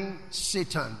behind me,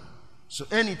 Satan. So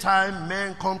anytime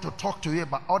men come to talk to you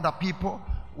about other people,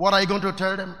 what are you going to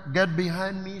tell them? Get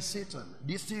behind me, Satan.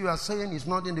 This thing you are saying is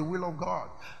not in the will of God.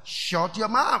 Shut your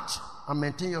mouth and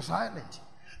maintain your silence.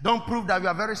 Don't prove that you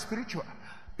are very spiritual.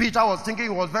 Peter was thinking he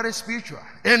was very spiritual.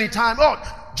 Anytime,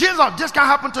 Jesus, this can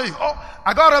happen to you.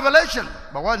 I got revelation.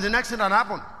 But what's the next thing that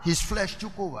happened? His flesh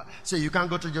took over. Say, you can't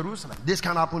go to Jerusalem. This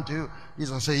can happen to you.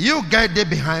 Jesus said, you get there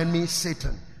behind me,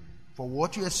 Satan. For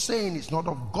what you are saying is not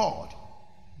of God,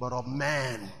 but of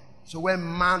man. So when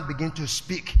man begins to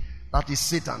speak, that is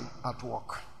Satan at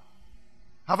work.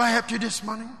 Have I helped you this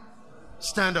morning?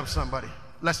 Stand up, somebody.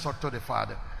 Let's talk to the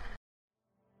Father.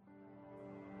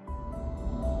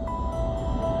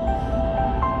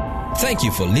 Thank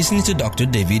you for listening to Dr.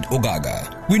 David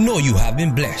Ogaga. We know you have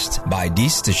been blessed by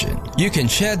this station. You can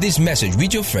share this message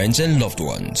with your friends and loved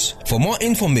ones. For more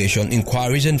information,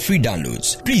 inquiries, and free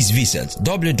downloads, please visit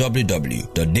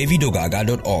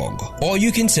www.davidogaga.org, or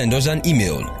you can send us an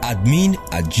email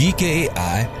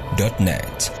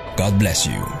admin@gkai.net. God bless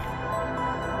you.